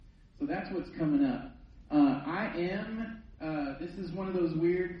that's what's coming up. This is one of those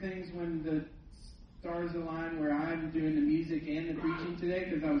weird things when the stars align where I'm doing the music and the preaching today,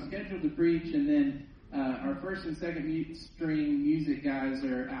 because I was scheduled to preach, and then our first and second string music guys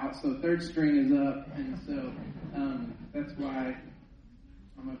are out, so third string is up, and so that's why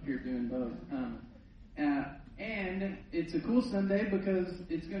I'm up here doing both. And it's a cool Sunday because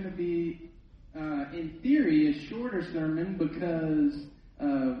it's going to be, in theory, a shorter sermon because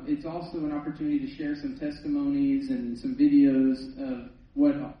it's also an opportunity to share some testimonies and some videos of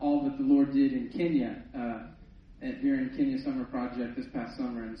what all that the Lord did in Kenya during Kenya Summer Project this past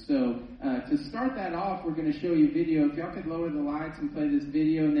summer. And so to start that off, we're going to show you a video. If y'all could lower the lights and play this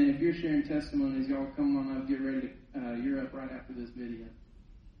video, and then if you're sharing testimonies, y'all come on up, get ready to, you're up right after this video.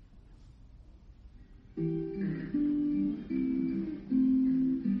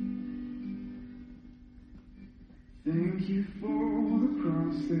 Thank you for the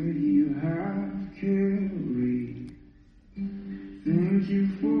cross that you have carried. Thank you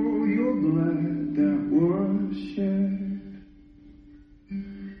for your blood that was shed.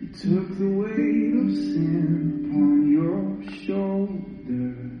 You took the weight of sin upon your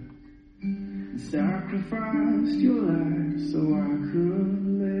shoulder and sacrificed your life so I could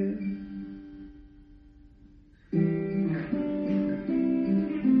live.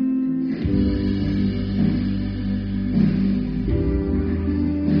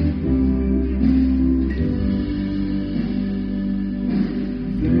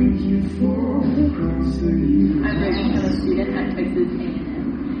 I'm Brittany. I'm a student at Texas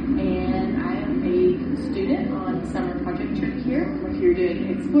A&M, and I am a student on Summer Project Trip here. We're here doing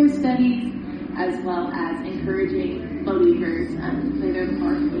Explore studies as well as encouraging believers to play their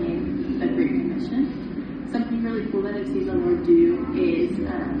part in the Great Commission. Something really cool that I've seen the Lord do is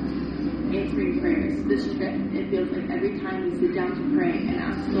answering prayers. This trip, it feels like every time we sit down to pray and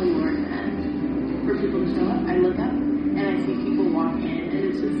ask the Lord for people to show up, I look up and I see people walk in, and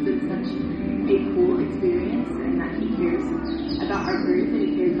it's just been such a cool experience, and that He cares about our group and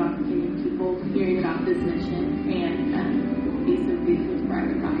He cares about the Kenyan people hearing about this mission, and He's so faithful to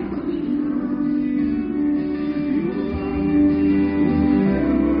provide what we need.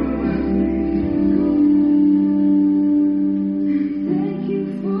 Thank you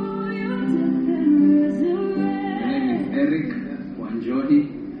for your death and resurrection. My name is Eric Wanjohi.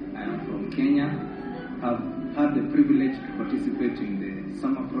 I am from Kenya. I've had the privilege to participate in the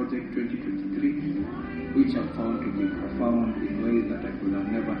Summer Project 2023, which I've found to be profound in ways that I could have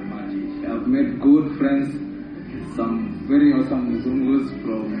never imagined. I've made good friends, some very awesome Mzungus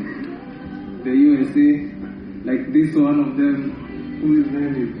from the USA, like this one of them, whose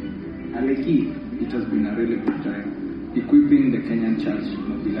name is Aleki. It has been a really good time, equipping the Kenyan church,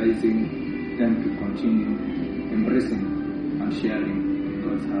 mobilizing them to continue embracing and sharing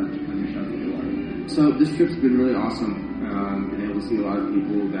God's heart and mission of the world. So this trip's been really awesome. Been able to see a lot of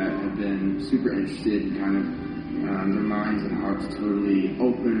people that have been super interested in kind of their minds and hearts totally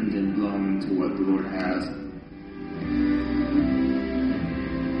opened and blown to what the Lord has.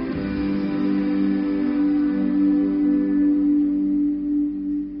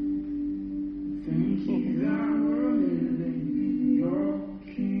 Thank you that we're living in your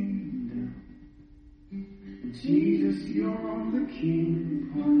kingdom. Jesus, you're the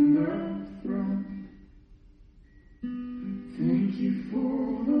King on the throne. Thank you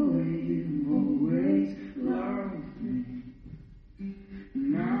for the way you've always loved me.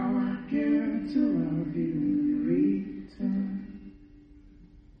 Now I get to love you in return.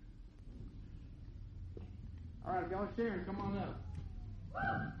 All right, y'all sharing, come on up.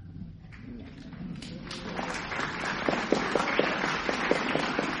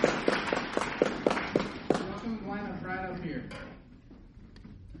 Y'all come line up right up here.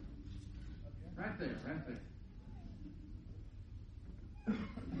 Right there, right there.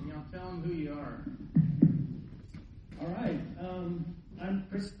 And y'all tell them who you are. All right. I'm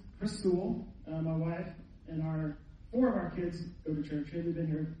Chris Sewell. My wife and four of our kids go to church here. They've been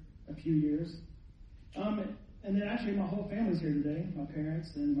here a few years. And then actually my whole family's here today. My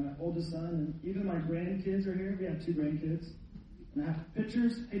parents and my oldest son and even my grandkids are here. We have 2 grandkids. And I have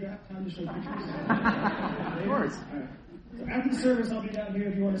pictures. Hey, do I have time to show pictures? Of course. All right. So after the service, I'll be down here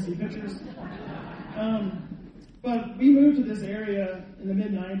if you want to see pictures. But we moved to this area in the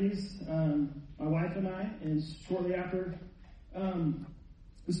mid-90s, my wife and I, and shortly after,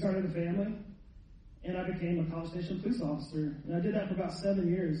 we started a family, and I became a College Station police officer, and I did that for about 7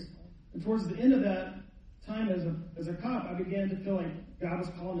 years. And towards the end of that time as a cop, I began to feel like God was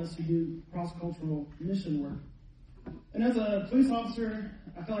calling us to do cross-cultural mission work. And as a police officer,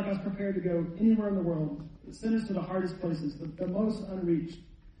 I felt like I was prepared to go anywhere in the world, send us to the hardest places, the most unreached.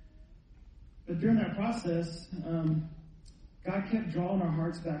 But during that process, God kept drawing our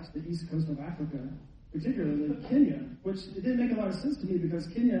hearts back to the east coast of Africa, particularly Kenya, which it didn't make a lot of sense to me because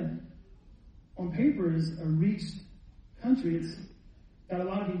Kenya, on paper, is a reached country. It's got a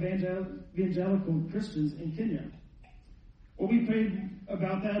lot of evangelical Christians in Kenya. Well, we prayed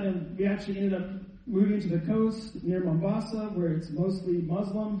about that, and we actually ended up moving to the coast near Mombasa, where it's mostly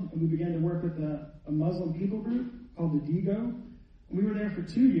Muslim, and we began to work with a Muslim people group called the Digo. And we were there for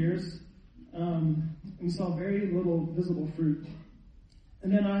 2 years. We saw very little visible fruit.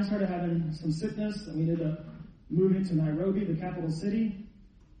 And then I started having some sickness, and we ended up moving to Nairobi, the capital city,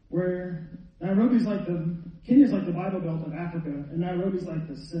 where Kenya's like the Bible Belt of Africa, and Nairobi's like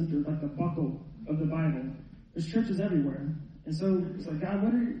the center, like the buckle of the Bible. There's churches everywhere. And so it's like, God,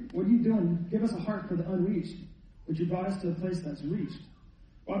 what are you doing? Give us a heart for the unreached, but you brought us to a place that's reached.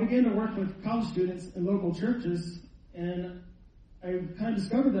 Well, I began to work with college students in local churches, and I kind of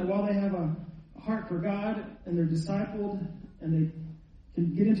discovered that while they have a heart for God and they're discipled and they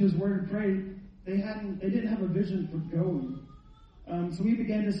can get into His Word and pray, they didn't have a vision for going. So we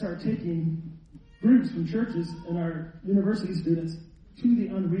began to start taking groups from churches and our university students to the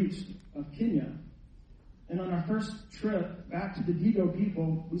unreached of Kenya. And on our first trip back to the Digo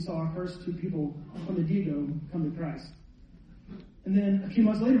people, we saw our first 2 people from the Digo come to Christ. And then a few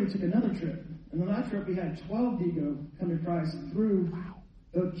months later, we took another trip. And on that trip, we had 12 Digo come to Christ through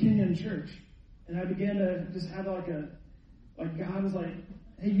the Kenyan church. And I began to just have God was like,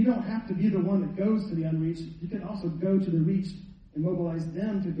 hey, you don't have to be the one that goes to the unreached. You can also go to the reached and mobilize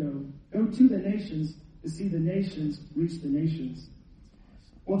them to go. Go to the nations to see the nations reach the nations.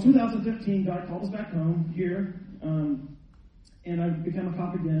 Well, 2015, God called us back home here, and I became a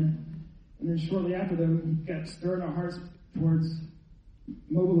cop again. And then shortly after that, He got stirring our hearts towards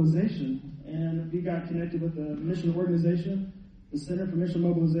mobilization. And we got connected with the mission organization, the Center for Mission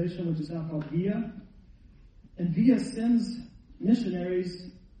Mobilization, which is now called VIA. And VIA sends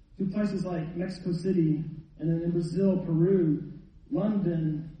missionaries to places like Mexico City, and then in Brazil, Peru,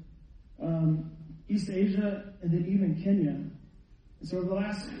 London, East Asia, and then even Kenya. And so over the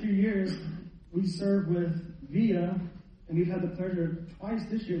last few years, we served with VIA, and we've had the pleasure twice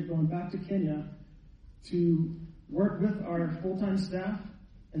this year of going back to Kenya to work with our full-time staff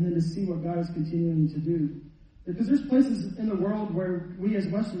and then to see what God is continuing to do. Because there's places in the world where we as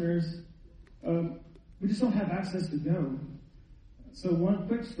Westerners, we just don't have access to go. So one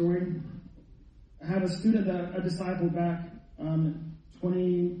quick story. I had a student that I discipled back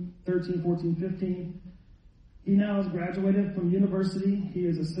 2013, 14, 15. He now has graduated from university. He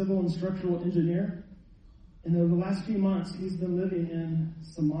is a civil and structural engineer. And over the last few months, he's been living in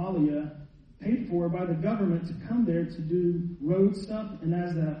Somalia, paid for by the government to come there to do road stuff. And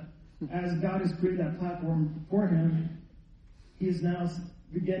as God has created that platform for him, he is now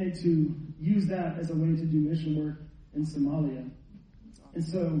beginning to use that as a way to do mission work in Somalia. And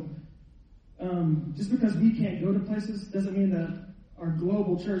so, just because we can't go to places doesn't mean that our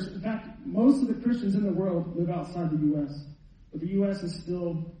global church, in fact, most of the Christians in the world live outside the U.S., but the U.S. is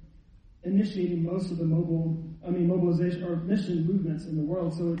still initiating most of the mobilization or mission movements in the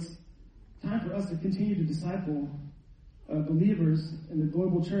world. So it's time for us to continue to disciple believers in the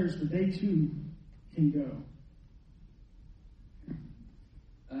global church that they too can go.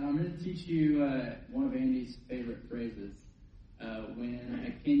 I'm going to teach you one of Andy's favorite phrases. When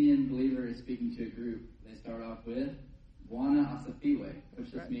a Kenyan believer is speaking to a group, they start off with Bwana Asifiwe,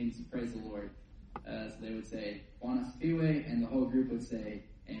 which just means praise the Lord. So they would say Bwana Asifiwe, and the whole group would say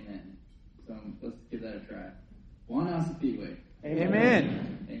Amen. So let's give that a try. Bwana Asifiwe.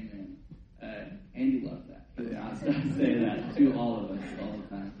 Amen. Amen. Andy loved that. He would say that to all of us all the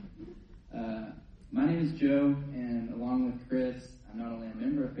time. My name is Joe, and along with Chris, I'm not only a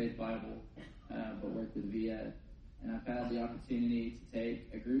member of Faith Bible, but work with VIA, and I've had the opportunity to take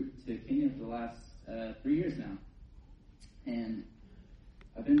a group to Kenya for the last 3 years now. And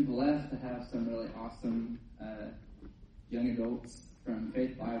I've been blessed to have some really awesome young adults from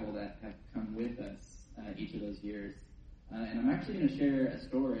Faith Bible that have come with us each of those years. And I'm actually going to share a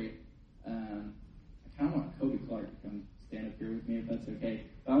story. I kind of want Kobe Clark to come stand up here with me if that's okay.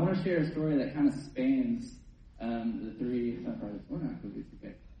 But I want to share a story that kind of spans the 3 projects. We're not Kobe, it's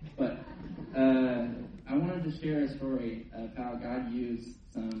okay. But I wanted to share a story of how God used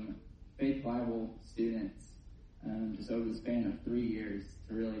some Faith Bible students just over the span of 3 years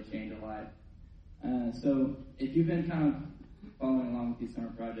to really change a life. So if you've been kind of following along with these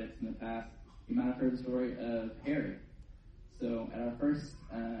summer projects in the past, you might have heard the story of Harry. So at our first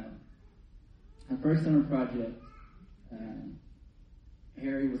summer project,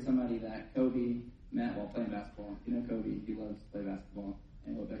 Harry was somebody that Kobe met while playing basketball. You know Kobe, he loves to play basketball,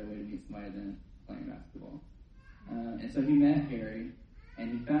 and what better way to meet somebody joy than playing basketball. And so he met Harry,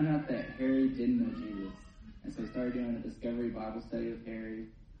 and he found out that Harry didn't know Jesus. And so he started doing a Discovery Bible study with Harry,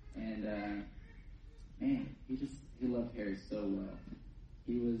 and man, he loved Harry so well.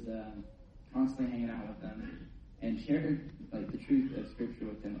 He was constantly hanging out with him and shared like the truth of Scripture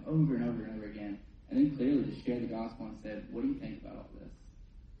with him over and over and over again. And then clearly just shared the gospel and said, "What do you think about all this?"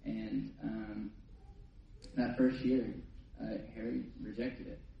 And that first year, Harry rejected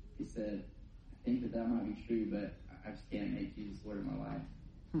it. He said, "I think that might be true, but I just can't make Jesus Lord of my life."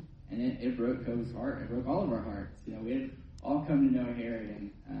 And it broke Kobe's heart. It broke all of our hearts. You know, we had all come to know Harry,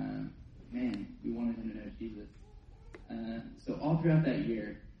 and man, we wanted him to know Jesus. So all throughout that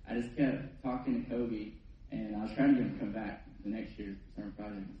year, I just kept talking to Kobe, and I was trying to get him to come back the next year's summer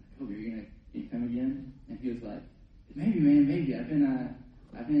project. I was like, "Kobe, are you gonna come again?" And he was like, "Maybe, man, maybe. I've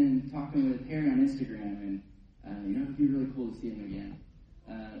been talking with Harry on Instagram, and it'd be really cool to see him again."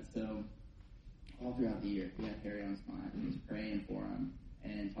 So all throughout the year, we had Harry on his mind, and he was praying for him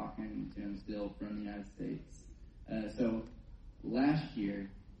and talking to him still from the United States. So last year,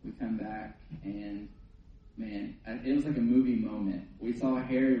 we come back, and man, it was like a movie moment. We saw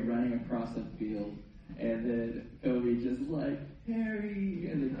Harry running across the field, and then Kobe just like, "Harry,"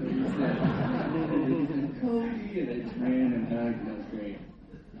 and then Kobe said, "Kobe," and they just ran and hugged, and it was great.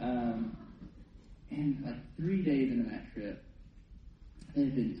 And like 3 days into that trip, they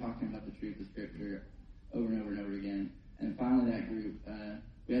had been talking about the truth of Scripture over and over and over again. And finally that group,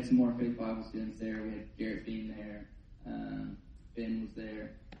 we had some more Faith Bible students there. We had Garrett Bean there, Ben was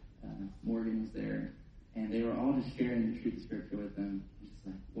there, Morgan was there, and they were all just sharing the truth of Scripture with them. Just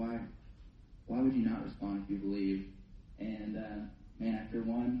like, why would you not respond if you believe? And man, after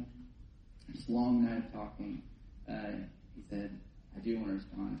one just long night of talking, he said, "I do want to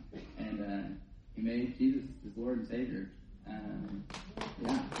respond," and he made Jesus his Lord and Savior.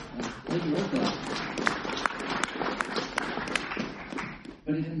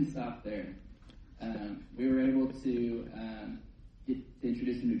 But it didn't stop there. We were able to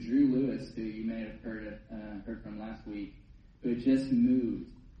introduce him to Drew Lewis, who you may have heard from last week, who had just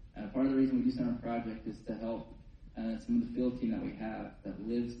moved. Part of the reason we do Summer Project is to help some of the field team that we have that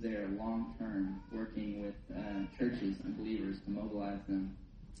lives there long term, working with churches and believers to mobilize them.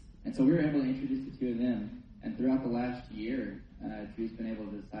 And so we were able to introduce the two of them. And throughout the last year, Drew's been able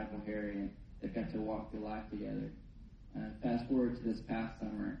to disciple Harry, and they've got to walk through life together. Fast forward to this past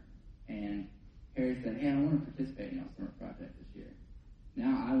summer, and Harry said, "Hey, I want to participate in your Summer Project this year.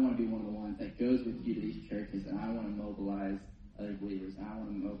 Now I want to be one of the ones that goes with you to these churches, and I want to mobilize other believers. I want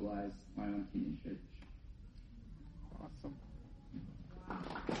to mobilize my own Kenyan church." Awesome.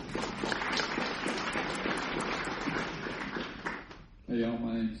 Hey y'all,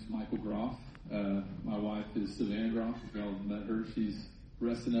 my name is Michael Groff. My wife is Savannah Groff. If y'all have met her, she's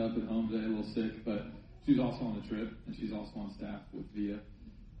resting up at home today, a little sick, but she's also on the trip, and she's also on staff with VIA.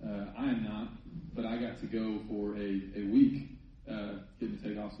 I am not, but I got to go for a week, getting to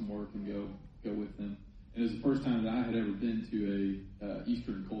take off some work and go with them. And it was the first time that I had ever been to a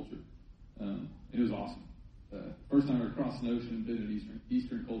Eastern culture. It was awesome. First time I ever crossed an ocean, been in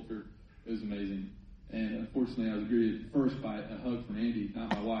Eastern culture. It was amazing. And unfortunately, I was greeted first by a hug from Andy,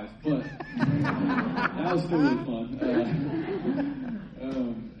 not my wife, but that was still really fun. I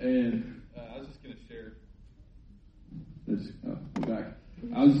was just going to share. We're back.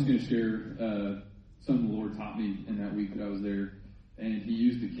 I was just going to share something the Lord taught me in that week that I was there, and He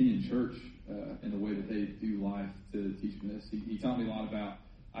used the Kenyan church in the way that they do life to teach me this. He taught me a lot about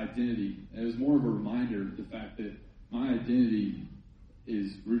identity, and it was more of a reminder of the fact that my identity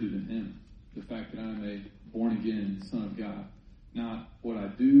is rooted in Him. The fact that I'm a born-again son of God. Not what I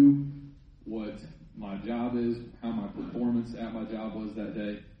do, what my job is, how my performance at my job was that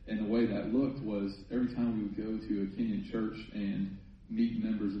day. And the way that looked was every time we would go to a Kenyan church and meet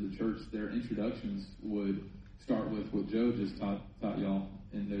members of the church, their introductions would start with what Joe just taught y'all.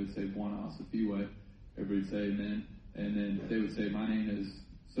 And they would say, "Bwana Asifiwe." Everybody would say amen. And then they would say, "My name is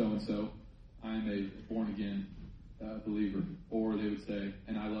so-and-so. I am a born-again believer." Or they would say,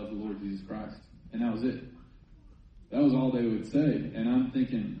 "And I love the Lord Jesus Christ." And that was it. That was all they would say. And I'm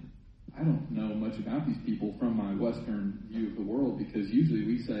thinking, I don't know much about these people from my Western view of the world, because usually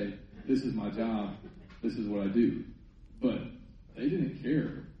we say, "This is my job, this is what I do." But they didn't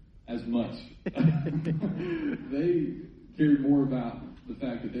care as much. They cared more about the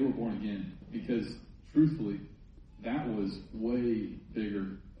fact that they were born again, because truthfully, that was way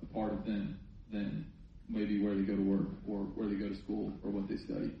bigger a part of them than maybe where they go to work or where they go to school or what they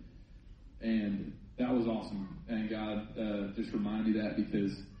study. And that was awesome. And God just reminded me that,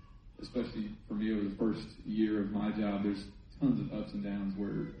 because especially for me over the first year of my job, there's tons of ups and downs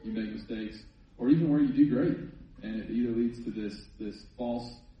where you make mistakes, or even where you do great, and it either leads to this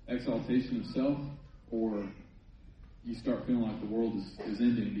false exaltation of self, or you start feeling like the world is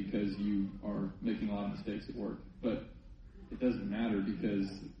ending because you are making a lot of mistakes at work. But it doesn't matter, because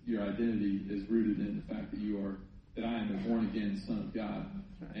your identity is rooted in the fact that I am a born again son of God,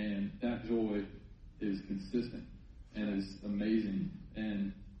 and that joy is consistent and is amazing.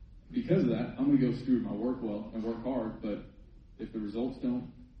 And because of that, I'm going to go steward my work well and work hard. But if the results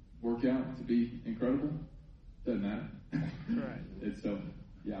don't work out to be incredible, doesn't matter. Right. It's so,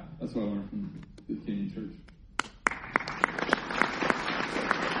 yeah, that's what I learned from the Kenyan church.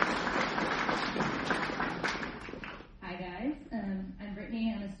 Hi guys, I'm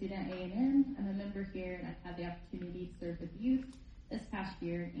Brittany. I'm a student at A&M. I'm a member here, and I've had the opportunity to serve with youth this past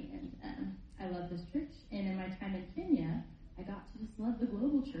year, and I love this church. And in my time in Kenya, I got to just love the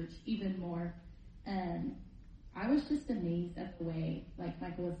global church even more. I was just amazed at the way, like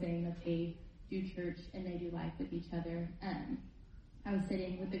Michael was saying, that they do church and they do life with each other. I was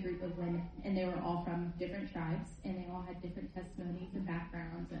sitting with a group of women, and they were all from different tribes, and they all had different testimonies and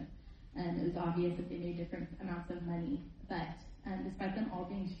backgrounds, and it was obvious that they made different amounts of money. But despite them all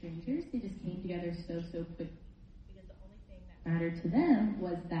being strangers, they just came together so quickly, because the only thing that mattered to them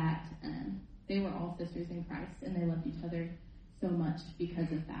was that they were all sisters in Christ, and they loved each other so much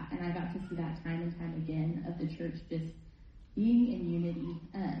because of that. And I got to see that time and time again of the church just being in unity.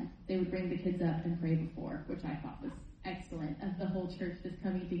 They would bring the kids up and pray before, which I thought was excellent, of the whole church just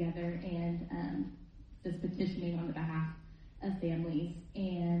coming together and just petitioning on the behalf of families.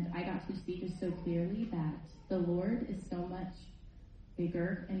 And I got to see just so clearly that the Lord is so much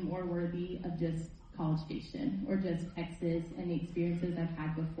bigger and more worthy of just College Station or just Texas and the experiences I've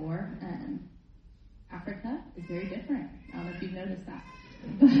had before. Africa is very different. I don't know if you've noticed that.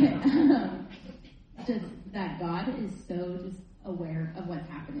 But just that God is so just aware of what's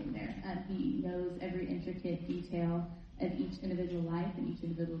happening there. He knows every intricate detail of each individual life and each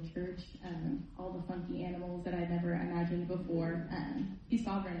individual church, all the funky animals that I'd never imagined before. He's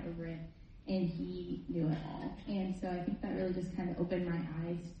sovereign over it, and he knew it all. And so I think that really just kind of opened my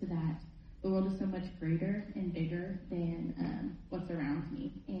eyes to that. The world is so much greater and bigger than what's around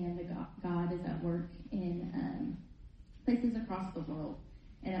me, and God is at work in places across the world.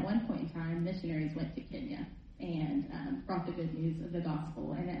 And at one point in time, missionaries went to Kenya and brought the good news of the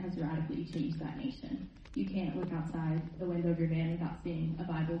gospel, and it has radically changed that nation. You can't look outside the window of your van without seeing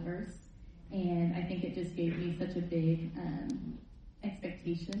a Bible verse, and I think it just gave me such a big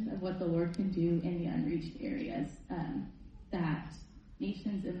expectation of what the Lord can do in the unreached areas, that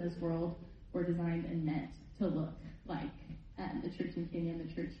nations in this world were designed and meant to look like the church in Kenya and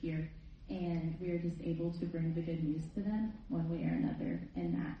the church here, and we are just able to bring the good news to them one way or another,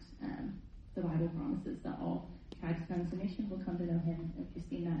 and that the Bible promises that all tribes, tongues, and nations will come to know Him, and we've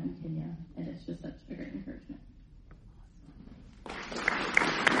seen that in Kenya, and it's just such a great encouragement.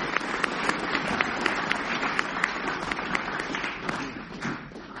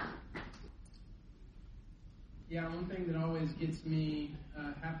 Yeah, one thing that always gets me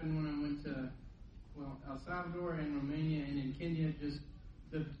happened when I went to, El Salvador and Romania and in Kenya. Just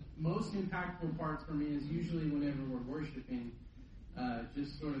the most impactful parts for me is usually whenever we're worshiping.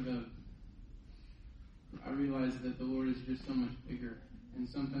 Just sort of I realize that the Lord is just so much bigger, and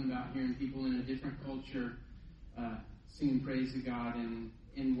something about hearing people in a different culture singing praise to God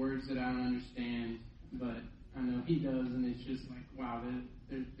in words that I don't understand, but I know He does, and it's just like, wow,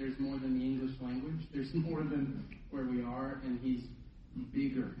 there's more than the English language. There's more than where we are, and He's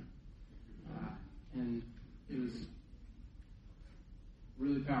bigger. And it was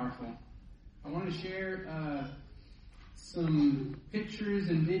really powerful. I want to share some pictures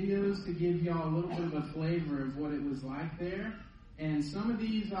and videos to give y'all a little bit of a flavor of what it was like there. And some of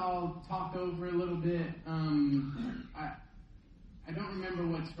these I'll talk over a little bit. I don't remember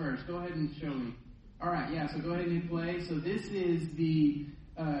what's first. Go ahead and show me. All right, yeah, so go ahead and hit play. So this is the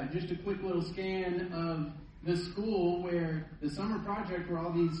just a quick little scan of the school where the summer project, where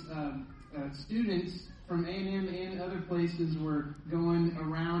all these students from A&M and other places were going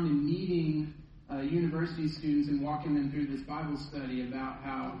around and meeting university students and walking them through this Bible study about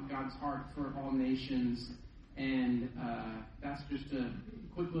how God's heart for all nations. And that's just a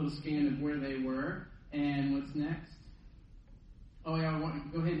quick little scan of where they were. And what's next? Oh yeah,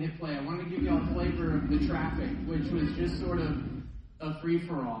 go ahead and hit play. I wanted to give y'all a flavor of the traffic, which was just sort of a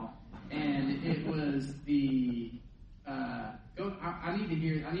free-for-all. And it was the I need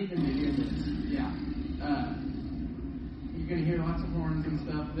them to hear this. Yeah. You going to hear lots of horns and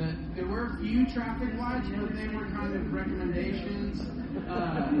stuff. There were a few traffic lights, but they were kind of recommendations.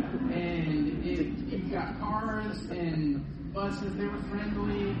 And you've got cars and buses. They were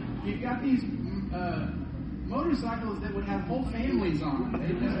friendly. You've got these motorcycles that would have whole families on them.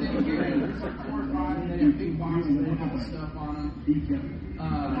 They just didn't care. There's like 4 or 5, and they have big boxes that have stuff on them.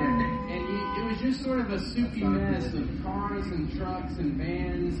 It was just sort of a soupy mess of cars and trucks and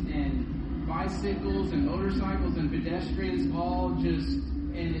vans and bicycles and motorcycles and pedestrians all just,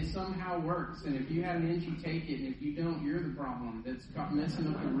 and it somehow works. And if you have an inch, you take it, and if you don't, you're the problem that's messing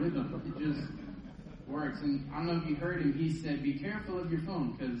up the rhythm. It just works. And I don't know if you heard him, he said, be careful of your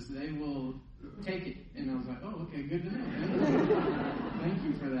phone, because they will take it. And I was like, oh, okay, good to know. Thank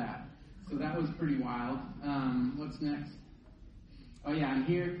you for that. So that was pretty wild. What's next? Oh yeah, I'm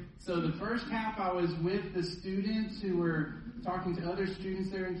here. So the first half I was with the students who were talking to other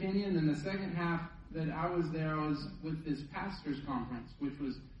students there in Kenya, and then the second half that I was there, I was with this pastors conference, which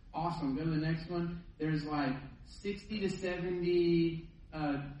was awesome. Go to the next one. There's like 60 to 70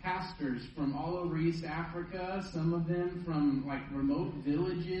 pastors from all over East Africa, some of them from like remote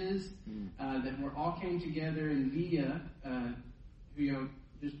villages that were all came together in Via, who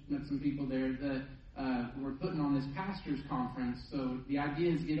just met some people there that we're putting on this pastors conference. So the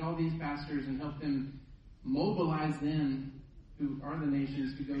idea is get all these pastors and help them mobilize them, who are the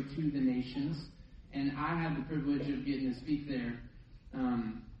nations, to go to the nations. And I had the privilege of getting to speak there.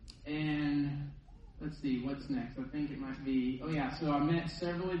 And let's see, what's next? I think it might be, so I met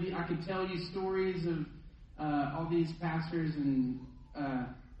several of you. I could tell you stories of all these pastors, and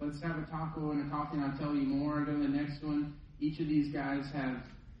let's have a taco and a coffee and I'll tell you more. Go to the next one. Each of these guys have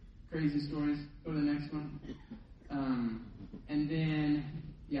crazy stories. Go to the next one. And then,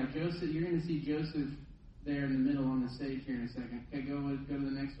 Joseph, you're going to see Joseph there in the middle on the stage here in a second. Okay, go to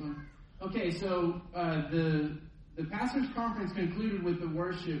the next one. Okay, so the pastors' conference concluded with the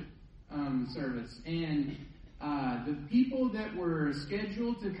worship service. And the people that were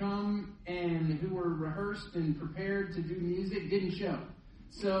scheduled to come and who were rehearsed and prepared to do music didn't show.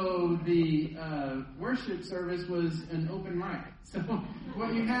 So the worship service was an open mic. So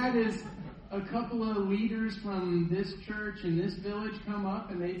what you had is a couple of leaders from this church and this village come up,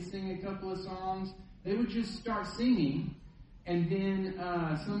 and they'd sing a couple of songs. They would just start singing, and then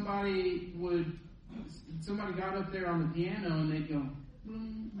somebody got up there on the piano, and they'd go,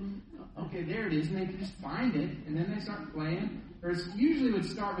 okay, there it is, and they could just find it, and then they start playing. Or usually would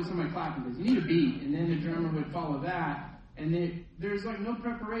start with somebody clapping, because you need a beat, and then the drummer would follow that. And there's like no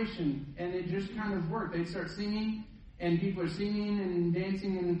preparation, and it just kind of worked. They'd start singing, and people are singing and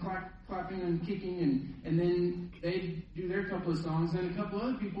dancing and clapping and kicking, and then they'd do their couple of songs, and a couple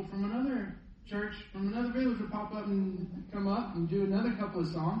other people from another church, from another village would pop up and come up and do another couple of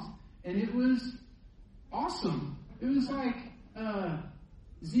songs, and it was awesome. It was like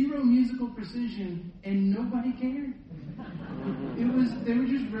zero musical precision, and nobody cared. They were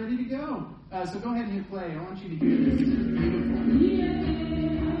just ready to go. So go ahead and hit play. I want you to hear this. This is beautiful.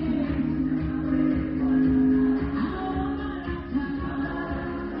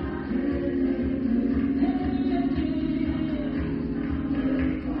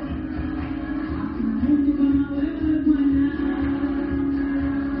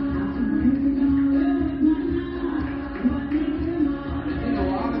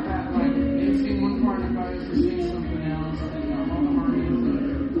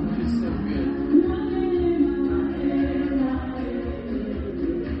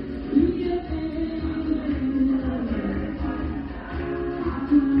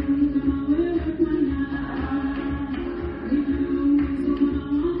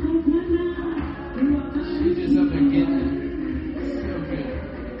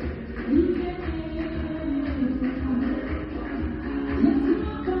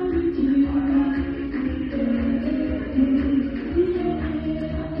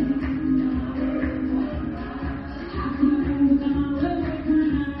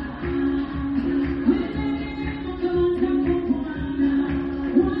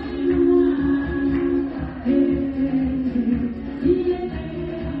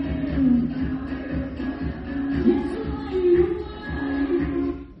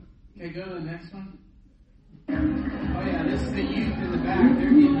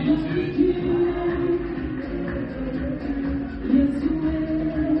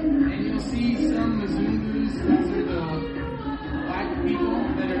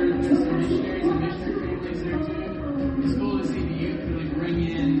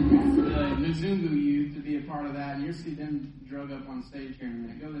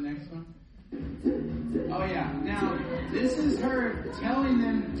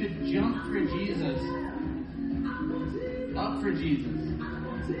 Up for Jesus.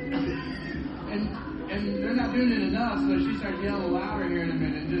 And they're not doing it enough, so she starts yelling louder here in a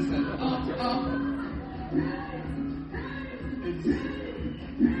minute and just says, up, up.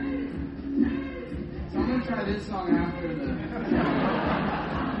 So I'm going to try this song after the...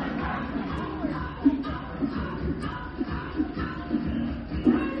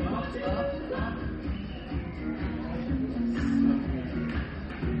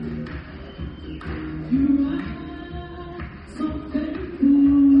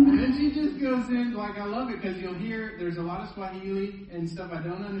 goes in, like, I love it because you'll hear there's a lot of Swahili and stuff I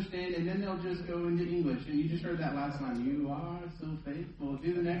don't understand, and then they'll just go into English. And you just heard that last line, you are so faithful.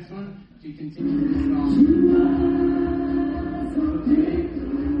 Do the next one. She continues the song.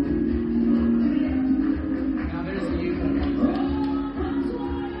 Now there's the youth.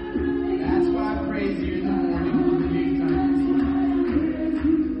 That's why I praise you in the morning on the youth time.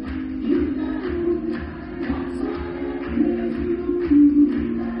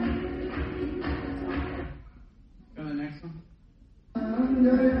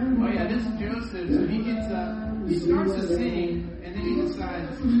 Oh yeah, this is Joseph. So he gets up, he starts to sing, and then he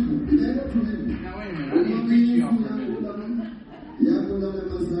decides, now wait a minute, I need to preach to y'all for a minute.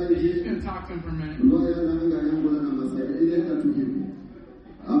 He's just going to talk to him for a minute.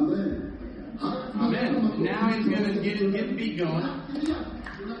 Amen. Now he's going to get the beat going.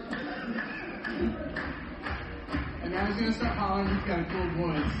 And now he's going to start hollering. He's got a cool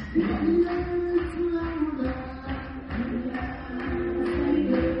voice.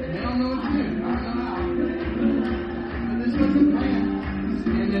 They don't know what to do. I don't know how. But this wasn't planned.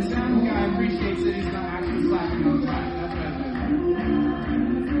 And the sound guy appreciates that he's not actually slapping on the mic. That's what I do.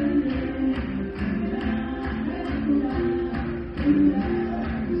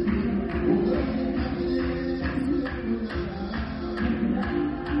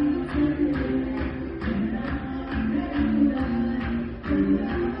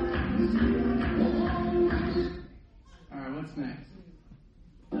 Alright, what's next?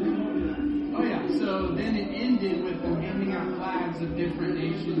 Oh yeah, so then it ended with them handing out flags of different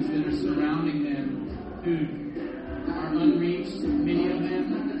nations that are surrounding them who are unreached, many of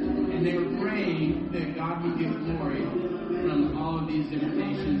them, and they were praying that God would give glory from all of these different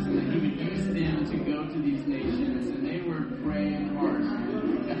nations and that He would use them to go to these nations, and they were praying hard.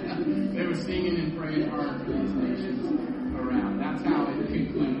 They were singing and praying hard for these nations around. That's how it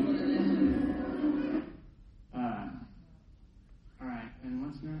concluded. Alright, and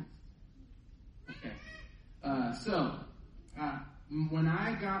what's next? Okay. When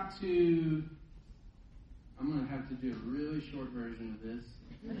I got to, I'm going to have to do a really short version of this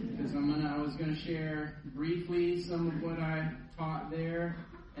because I was going to share briefly some of what I taught there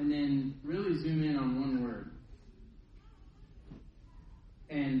and then really zoom in on one word.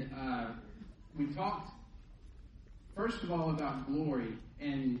 And we talked, first of all, about glory.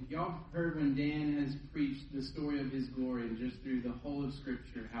 And y'all heard when Dan has preached the story of His glory and just through the whole of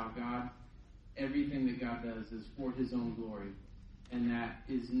Scripture, how God, everything that God does is for His own glory. And that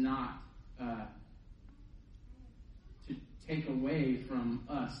is not to take away from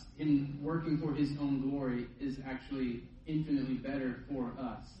us. In working for His own glory is actually infinitely better for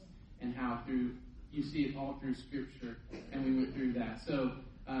us. And how through, you see it all through Scripture. And we went through that. So,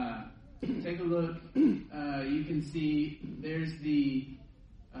 take a look. You can see there's the...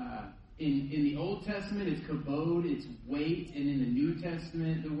 In the Old Testament, it's kabod, it's weight, and in the New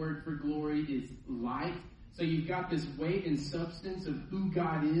Testament, the word for glory is light. So you've got this weight and substance of who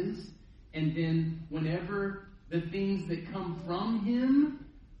God is, and then whenever the things that come from Him,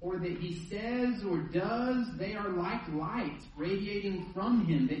 or that He says or does, they are like light radiating from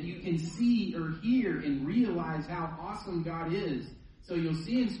Him, that you can see or hear and realize how awesome God is. So you'll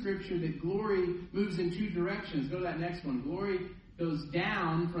see in Scripture that glory moves in two directions. Go to that next one. Glory goes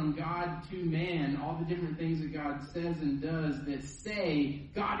down from God to man, all the different things that God says and does that say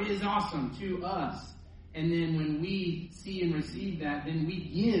God is awesome to us. And then when we see and receive that, then we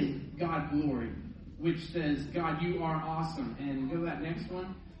give God glory, which says, God, you are awesome. And go to that next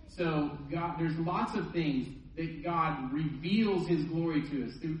one. So God, there's lots of things that God reveals His glory to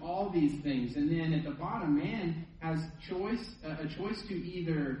us through all these things. And then at the bottom, man has a choice to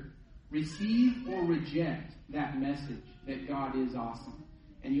either receive or reject that message that God is awesome.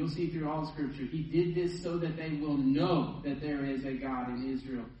 And you'll see through all Scripture, He did this so that they will know that there is a God in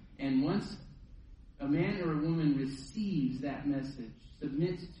Israel. And once a man or a woman receives that message,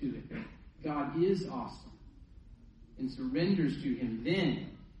 submits to it, God is awesome, and surrenders to Him,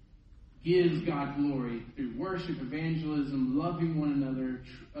 then gives God glory through worship, evangelism, loving one another,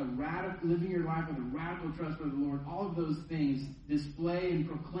 living your life with a radical trust for the Lord. All of those things display and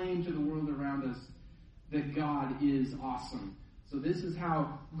proclaim to the world around us that God is awesome. So this is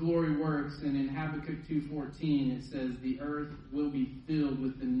how glory works. And in Habakkuk 2:14, it says, the earth will be filled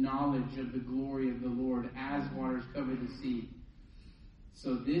with the knowledge of the glory of the Lord as waters cover the sea.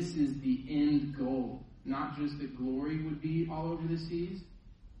 So this is the end goal. Not just that glory would be all over the seas,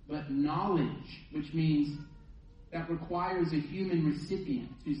 but knowledge, which means that requires a human recipient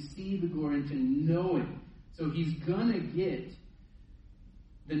to see the glory and to know it. So he's going to get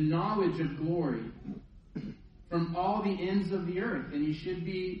the knowledge of glory from all the ends of the earth. And you should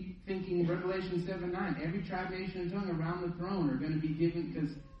be thinking Revelation 7:9. Every tribe, nation, and tongue around the throne are going to be given,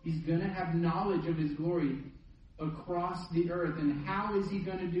 because he's going to have knowledge of his glory across the earth. And how is he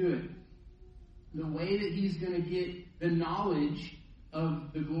going to do it? The way that he's going to get the knowledge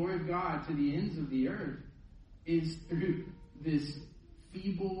of the glory of God to the ends of the earth is through this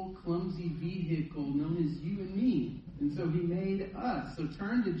feeble, clumsy vehicle known as you and me. And so he made us. So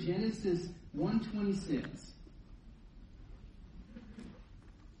turn to Genesis 1:26.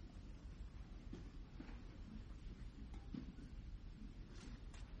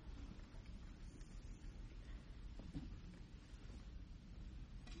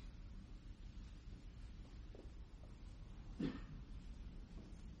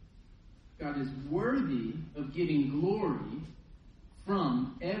 God is worthy of getting glory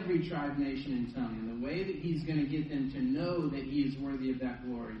from every tribe, nation, and tongue. And the way that he's going to get them to know that he is worthy of that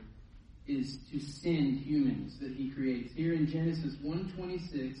glory is to send humans that he creates. Here in Genesis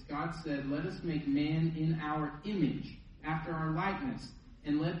 1:26, God said, let us make man in our image, after our likeness,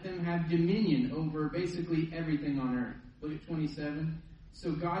 and let them have dominion over basically everything on earth. Look at 27.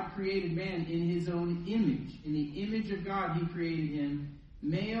 So God created man in his own image. In the image of God, he created him.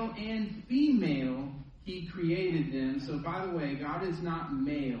 Male and female, he created them. So, by the way, God is not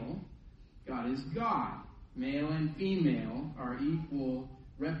male. God is God. Male and female are equal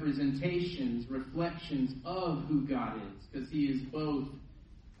representations, reflections of who God is. Because he is both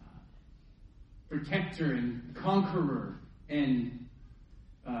protector and conqueror and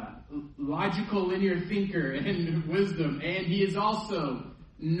logical linear thinker and wisdom. And he is also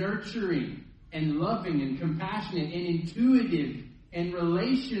nurturing and loving and compassionate and intuitive and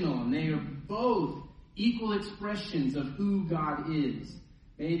relational, and they are both equal expressions of who God is,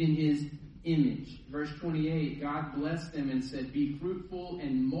 made in his image. Verse 28, God blessed them and said, be fruitful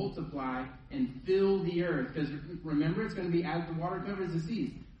and multiply and fill the earth. Because remember, it's going to be as the water covers the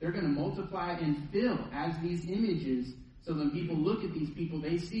seas. They're going to multiply and fill as these images. So when people look at these people,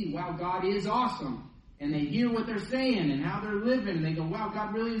 they see, wow, God is awesome. And they hear what they're saying and how they're living. And they go, wow,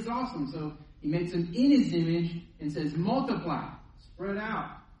 God really is awesome. So he makes them in his image and says, multiply. Spread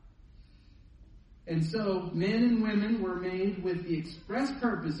out. And so men and women were made with the express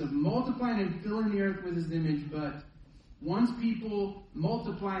purpose of multiplying and filling the earth with his image. But once people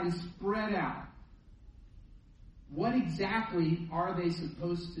multiply and spread out, what exactly are they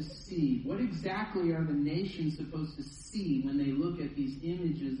supposed to see? What exactly are the nations supposed to see when they look at these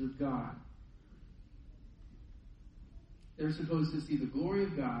images of God? They're supposed to see the glory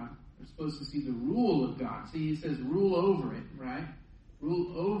of God. They're supposed to see the rule of God. See, he says rule over it, right?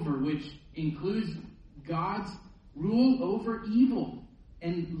 Rule over, which includes God's rule over evil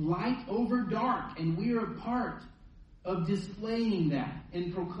and light over dark. And we are a part of displaying that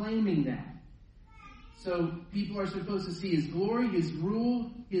and proclaiming that. So people are supposed to see his glory, his rule,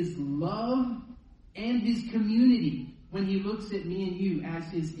 his love, and his community when he looks at me and you as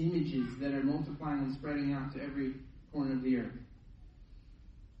his images that are multiplying and spreading out to every corner of the earth.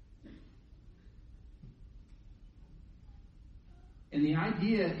 And the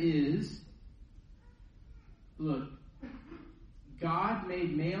idea is, look, God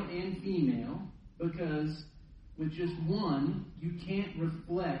made male and female because with just one, you can't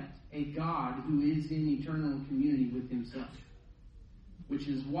reflect a God who is in eternal community with himself. Which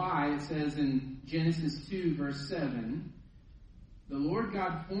is why it says in Genesis 2, verse 7, the Lord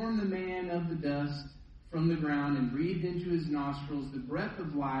God formed the man of the dust from the ground and breathed into his nostrils the breath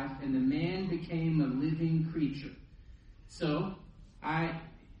of life, and the man became a living creature. So,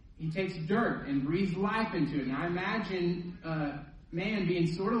 he takes dirt and breathes life into it. And I imagine man being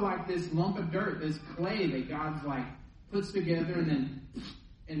sort of like this lump of dirt, this clay that God's like puts together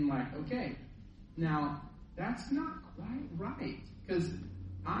and like, okay. Now, that's not quite right. Because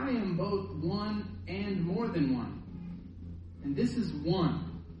I am both one and more than one. And this is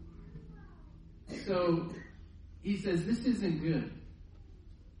one. So, he says, this isn't good.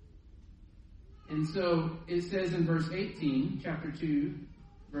 And so it says in verse 18, chapter 2,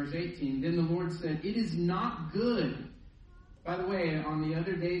 verse 18, then the Lord said, it is not good. By the way, on the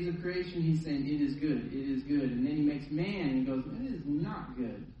other days of creation, he's saying, it is good, it is good. And then he makes man and he goes, it is not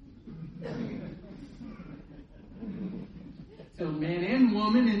good.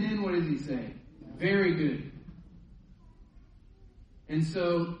 woman, and then what does he say? Very good. And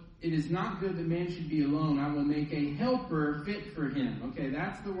so, it is not good that man should be alone. I will make a helper fit for him. Okay,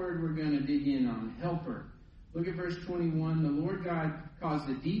 that's the word we're going to dig in on, helper. Look at verse 21. The Lord God caused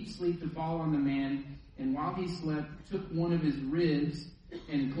a deep sleep to fall on the man, and while he slept, took one of his ribs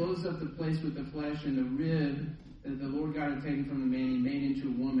and closed up the place with the flesh, and the rib that the Lord God had taken from the man, he made into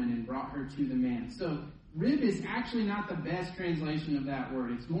a woman and brought her to the man. So, rib is actually not the best translation of that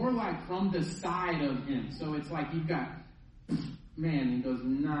word. It's more like from the side of him. So it's like you've got, man, he goes,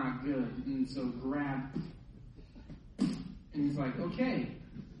 not good. And so grab, and he's like, okay,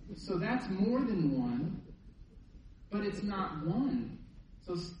 so that's more than one, but it's not one.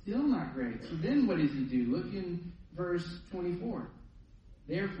 So still not great. So then what does he do? Look in verse 24.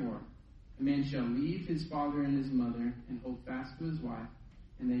 Therefore, a man shall leave his father and his mother and hold fast to his wife,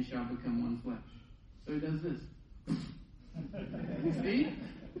 and they shall become one flesh. So he does this. See?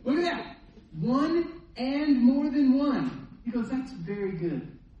 Look at that. One and more than one. He goes, that's very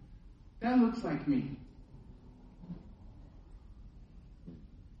good. That looks like me.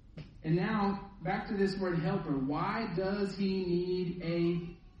 And now, back to this word helper. Why does he need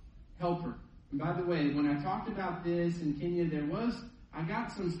a helper? And by the way, when I talked about this in Kenya, I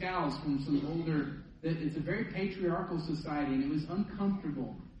got some scowls from some older, it's a very patriarchal society, and it was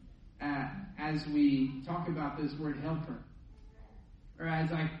uncomfortable as we talk about this word helper. Or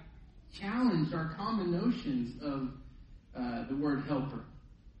as I challenged our common notions of the word helper.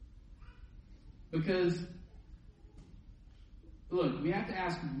 Because, look, we have to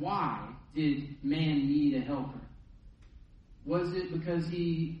ask, why did man need a helper? Was it because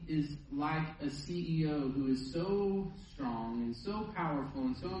he is like a CEO who is so strong and so powerful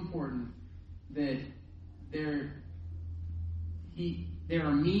and so important that there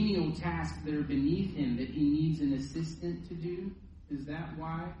are menial tasks that are beneath him that he needs an assistant to do? Is that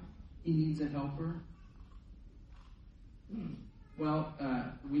why he needs a helper? Well,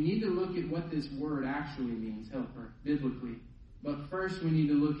 we need to look at what this word actually means, helper, biblically. But first we need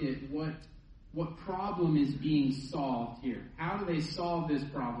to look at what problem is being solved here. How do they solve this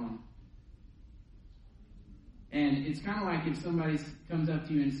problem? And it's kind of like if somebody comes up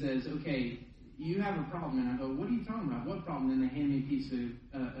to you and says, okay, you have a problem. And I go, what are you talking about? What problem? And they hand me a piece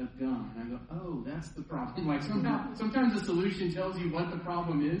of gum. And I go, oh, that's the problem. Like sometimes the solution tells you what the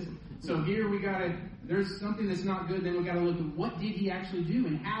problem is. So here there's something that's not good. Then we got to look at what did he actually do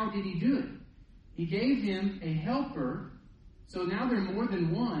and how did he do it? He gave him a helper. So now they're more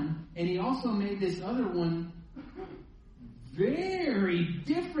than one. And he also made this other one very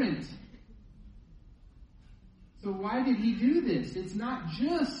different. So why did he do this? It's not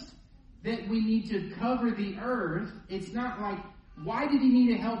just that we need to cover the earth. It's not like, why did he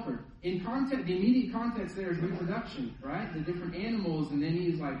need a helper? In context, the immediate context there is reproduction, right? The different animals, and then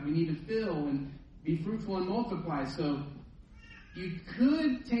he's like, we need to fill and be fruitful and multiply. So you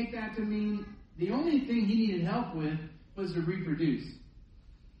could take that to mean the only thing he needed help with was to reproduce.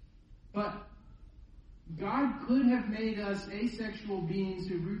 But God could have made us asexual beings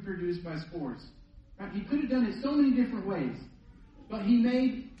who reproduce by spores. Right? He could have done it so many different ways. But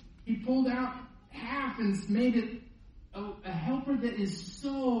he pulled out half and made it a helper that is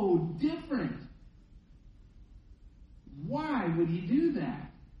so different. Why would he do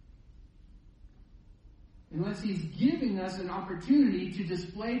that? Unless he's giving us an opportunity to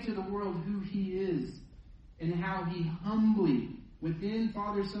display to the world who he is and how he humbly, within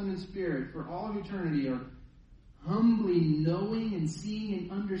Father, Son, and Spirit, for all of eternity, are humbly knowing and seeing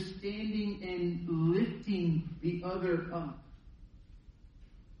and understanding and lifting the other up.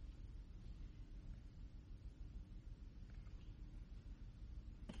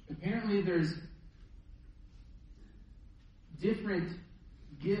 Apparently there's different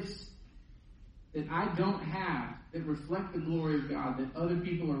gifts that I don't have that reflect the glory of God that other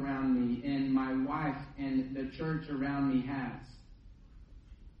people around me and my wife and the church around me has.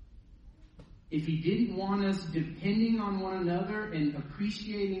 If he didn't want us depending on one another and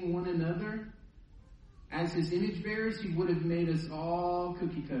appreciating one another as his image bearers, he would have made us all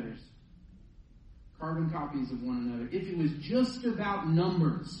cookie cutters. Carbon copies of one another. If it was just about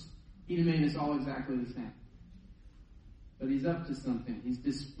numbers, he'd have made us all exactly the same. But he's up to something. He's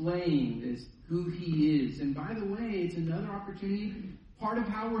displaying this, who he is. And by the way, it's another opportunity. Part of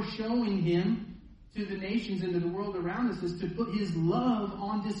how we're showing him to the nations and to the world around us is to put his love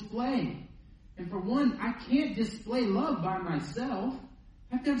on display. And for one, I can't display love by myself.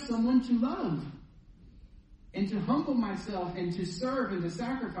 I have to have someone to love. And to humble myself and to serve and to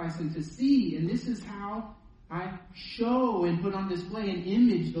sacrifice and to see. And this is how I show and put on display and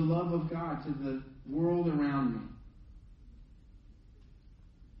image the love of God to the world around me.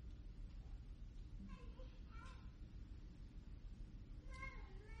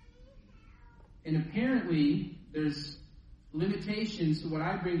 And apparently, there's limitations to what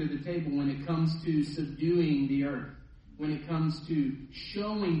I bring to the table when it comes to subduing the earth, when it comes to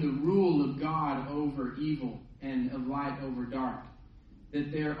showing the rule of God over evil and of light over dark.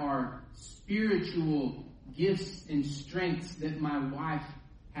 That there are spiritual gifts and strengths that my wife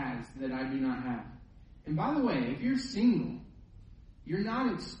has that I do not have. And by the way, if you're single, you're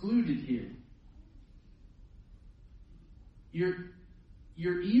not excluded here.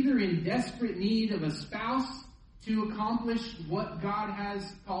 You're either in desperate need of a spouse to accomplish what God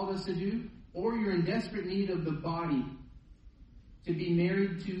has called us to do, or you're in desperate need of the body to be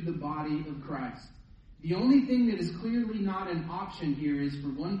married to the body of Christ. The only thing that is clearly not an option here is for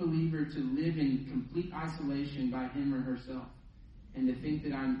one believer to live in complete isolation by him or herself and to think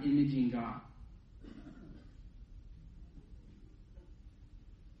that I'm imaging God.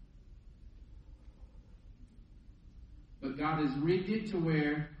 But God has rigged it to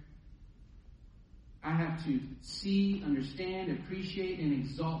where I have to see, understand, appreciate, and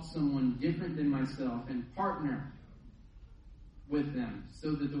exalt someone different than myself and partner with them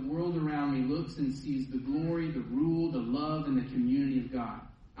so that the world around me looks and sees the glory, the rule, the love, and the community of God.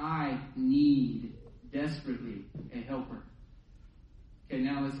 I need desperately a helper. Okay,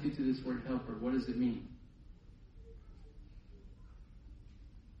 now let's get to this word helper. What does it mean?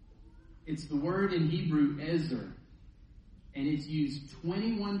 It's the word in Hebrew, ezer, and it's used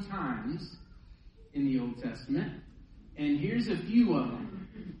 21 times in the Old Testament. And here's a few of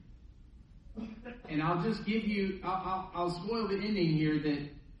them. And I'll just give you, I'll spoil the ending here that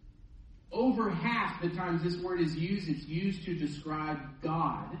over half the times this word is used, it's used to describe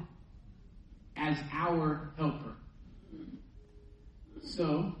God as our helper.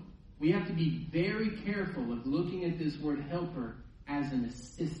 So, we have to be very careful of looking at this word helper as an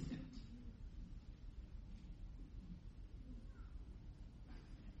assistant.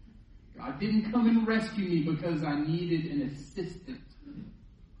 God didn't come and rescue me because I needed an assistant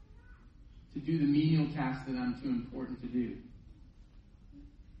to do the menial task that I'm too important to do.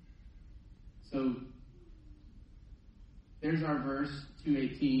 So, there's our verse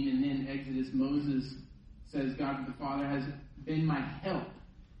 2:18, and then Exodus, Moses says, God the Father has been my help.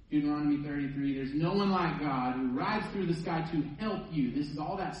 Deuteronomy 33, there's no one like God who rides through the sky to help you. This is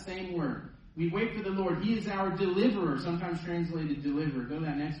all that same word. We wait for the Lord. He is our deliverer, sometimes translated deliverer. Go to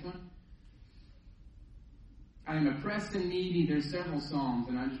that next one. I am oppressed and needy. There's several psalms,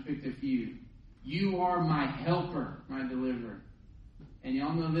 and I just picked a few. You are my helper, my deliverer. And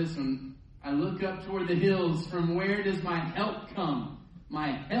y'all know this one. I look up toward the hills. From where does my help come?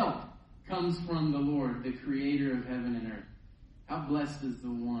 My help comes from the Lord, the creator of heaven and earth. How blessed is the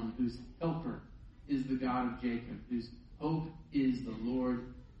one whose helper is the God of Jacob, whose hope is the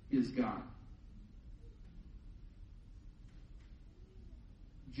Lord his God.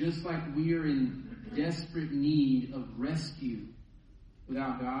 Just like we are in desperate need of rescue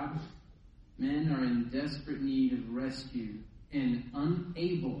without God, men are in desperate need of rescue and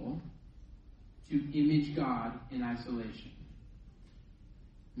unable to image God in isolation.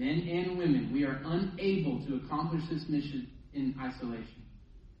 Men and women, we are unable to accomplish this mission in isolation.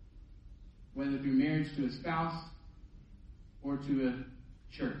 Whether through marriage to a spouse or to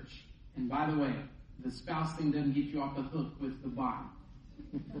a church. And by the way, the spouse thing doesn't get you off the hook with the body.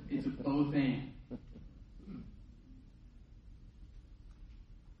 It's a both and.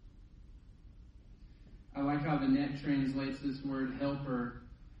 I like how the Net translates this word helper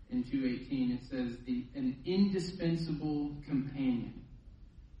in 2:18. It says an indispensable companion.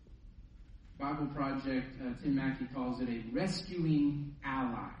 Bible Project, Tim Mackey calls it a rescuing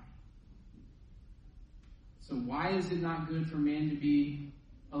ally. So why is it not good for man to be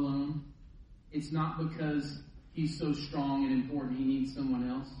alone? It's not because he's so strong and important he needs someone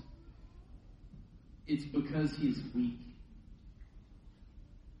else. It's because he's weak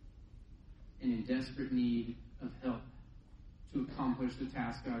and in desperate need of help to accomplish the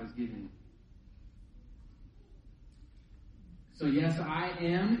task God has given him. So yes, I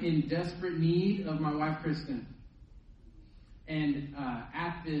am in desperate need of my wife, Kristen. And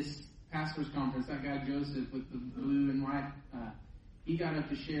at this pastor's conference, that guy Joseph with the blue and white, he got up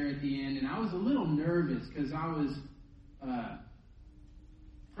to share at the end, and I was a little nervous because I was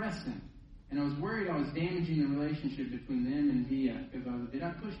pressing. And I was worried I was damaging the relationship between them and Via, because did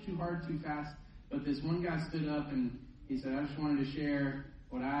I push too hard, too fast? But this one guy stood up and he said, I just wanted to share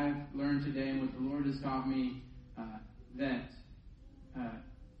what I've learned today and what the Lord has taught me, that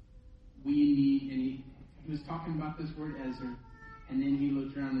we need, and he was talking about this word Ezer, and then he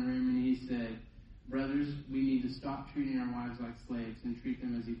looked around the room and he said, brothers, we need to stop treating our wives like slaves and treat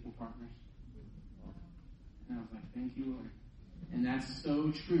them as equal partners. And I was like, thank you, Lord. And that's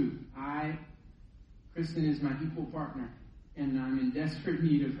so true. I Kristen is my equal partner, and I'm in desperate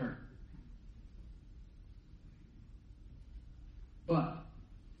need of her. But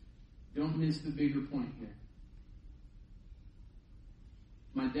don't miss the bigger point here.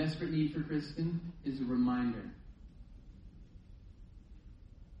 My desperate need for Kristen is a reminder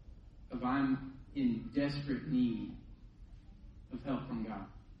of I'm in desperate need of help from God.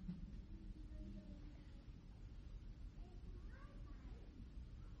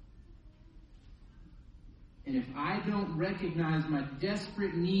 And if I don't recognize my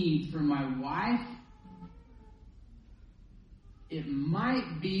desperate need for my wife, it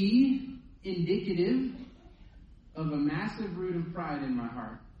might be indicative of a massive root of pride in my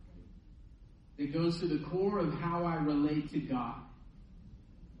heart that goes to the core of how I relate to God.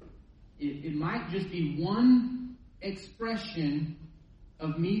 It might just be one expression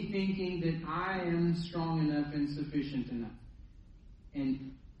of me thinking that I am strong enough and sufficient enough.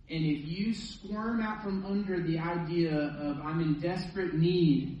 And if you squirm out from under the idea of I'm in desperate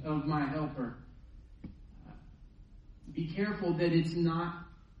need of my helper, be careful that it's not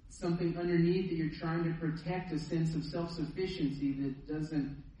something underneath that you're trying to protect a sense of self-sufficiency that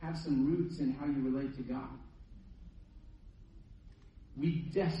doesn't have some roots in how you relate to God. We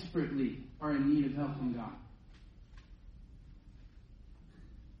desperately are in need of help from God.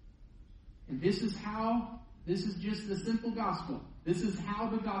 And this is just the simple gospel. This is how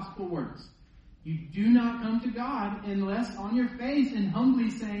the gospel works. You do not come to God unless on your face and humbly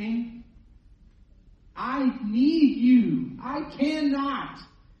saying, I need you. I cannot.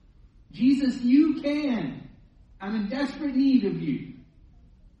 Jesus, you can. I'm in desperate need of you.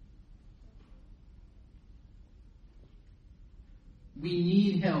 We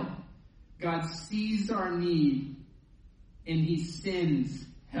need help. God sees our need and He sends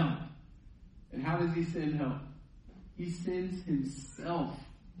help. And how does He send help? He sends Himself.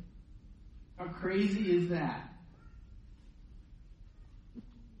 How crazy is that?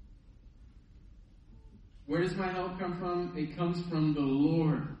 Where does my help come from? It comes from the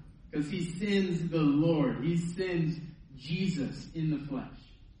Lord. Because He sends the Lord. He sends Jesus in the flesh.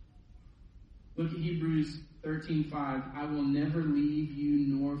 Look at Hebrews 13:5. I will never leave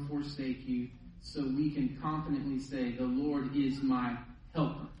you nor forsake you. So we can confidently say, the Lord is my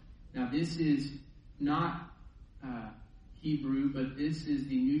helper. Now this is not Hebrew, but this is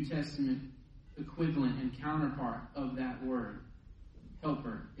the New Testament equivalent and counterpart of that word,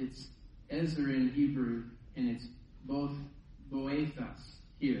 helper. It's Ezra in Hebrew, and it's both boethos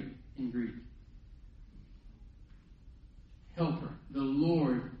here in Greek. Helper. The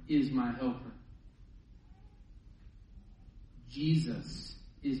Lord is my helper. Jesus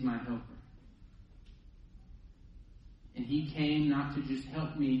is my helper. And He came not to just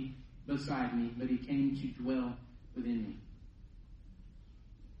help me beside me, but He came to dwell within me.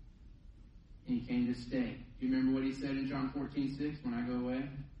 And He came to stay. Do you remember what He said in John 14:6? When I go away,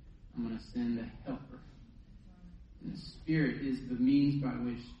 I'm going to send a helper. And the Spirit is the means by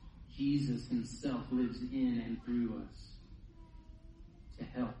which Jesus Himself lives in and through us to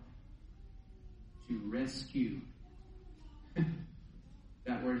help, to rescue.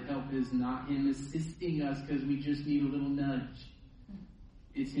 That word help is not Him assisting us because we just need a little nudge.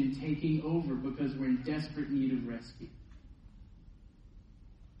 It's Him taking over because we're in desperate need of rescue.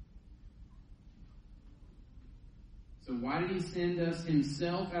 So why did He send us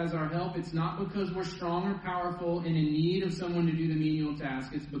Himself as our help? It's not because we're strong or powerful and in need of someone to do the menial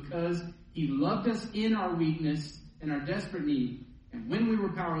task. It's because He loved us in our weakness and our desperate need. And when we were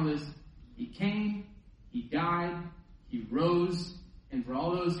powerless, He came, He died, He rose, and for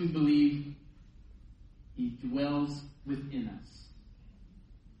all those who believe, He dwells within us.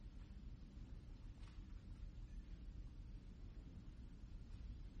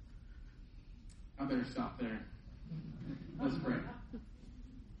 I better stop there. Let's pray.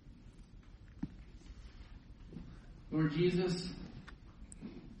 Lord Jesus,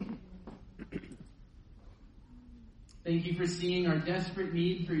 thank You for seeing our desperate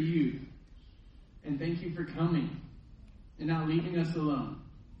need for You. And thank You for coming and not leaving us alone.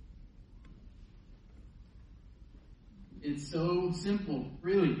 It's so simple,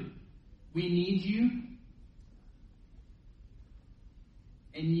 really. We need You.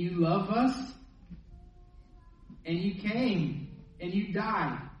 And You love us. And You came. And You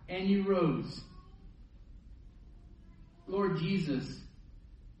died. And You rose. Lord Jesus,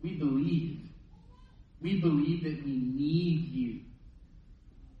 we believe. We believe that we need You.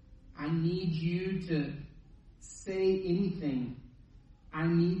 I need You to say anything. I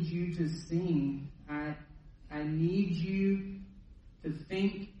need You to sing. I need You to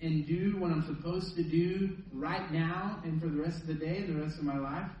think and do what I'm supposed to do right now and for the rest of the day, the rest of my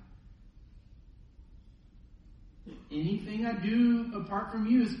life. Anything I do apart from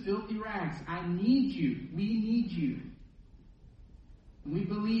you is filthy rags. I need you. We need you. And we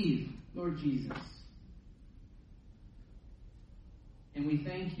believe, Lord Jesus. And we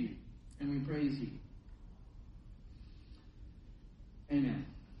thank you and we praise you. Amen.